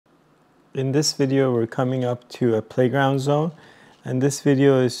In this video, we're coming up to a playground zone, and this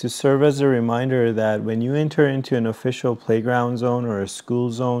video is to serve as a reminder that when you enter into an official playground zone or a school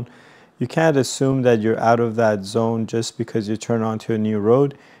zone, you can't assume that you're out of that zone just because you turn onto a new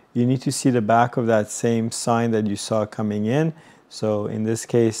road. You need to see the back of that same sign that you saw coming in. So in this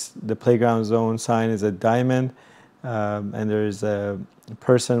case, the playground zone sign is a diamond, and there's a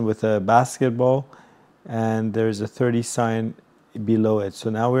person with a basketball, and there's a 30 sign below it. So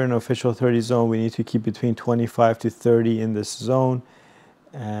now we're in an official 30 zone. We need to keep between 25 to 30 in this zone,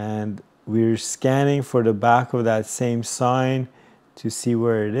 and we're scanning for the back of that same sign to see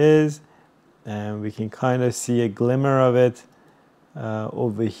where it is, and we can kind of see a glimmer of it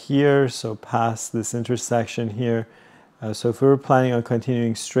over here, so past this intersection here. So if we were planning on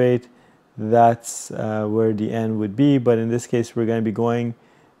continuing straight, that's where the end would be, but in this case we're going to be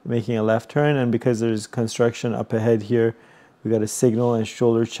making a left turn, and because there's construction up ahead here, we got a signal and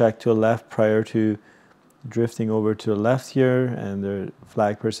shoulder check to the left prior to drifting over to the left here, and the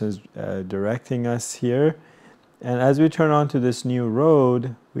flag person is directing us here. And as we turn onto this new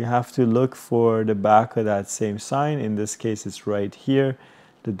road, we have to look for the back of that same sign. In this case, it's right here,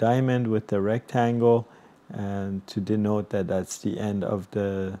 the diamond with the rectangle, and to denote that that's the end of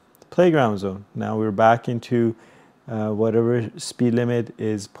the playground zone. Now we're back into whatever speed limit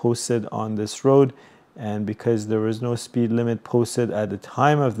is posted on this road. And because there was no speed limit posted at the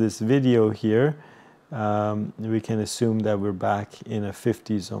time of this video here, we can assume that we're back in a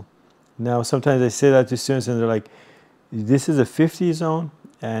 50 zone. Now, sometimes I say that to students and they're like, this is a 50 zone.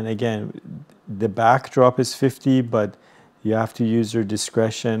 And again, the backdrop is 50, but you have to use your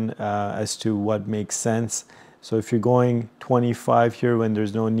discretion as to what makes sense. So if you're going 25 here when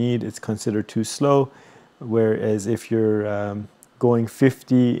there's no need, it's considered too slow. Whereas if you're going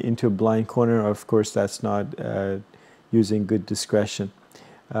 50 into a blind corner, of course, that's not using good discretion.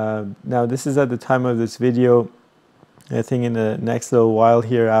 Now, this is at the time of this video. I think in the next little while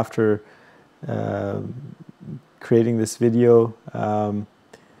here after creating this video,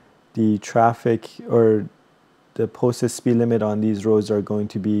 the traffic or the posted speed limit on these roads are going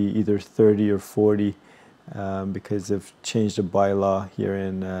to be either 30 or 40 because they've changed the bylaw here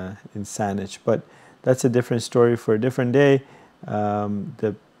in Saanich. But that's a different story for a different day.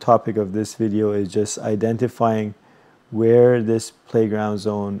 The topic of this video is just identifying where this playground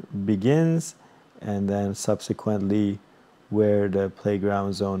zone begins, and then subsequently where the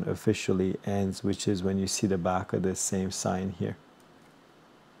playground zone officially ends, which is when you see the back of this same sign here.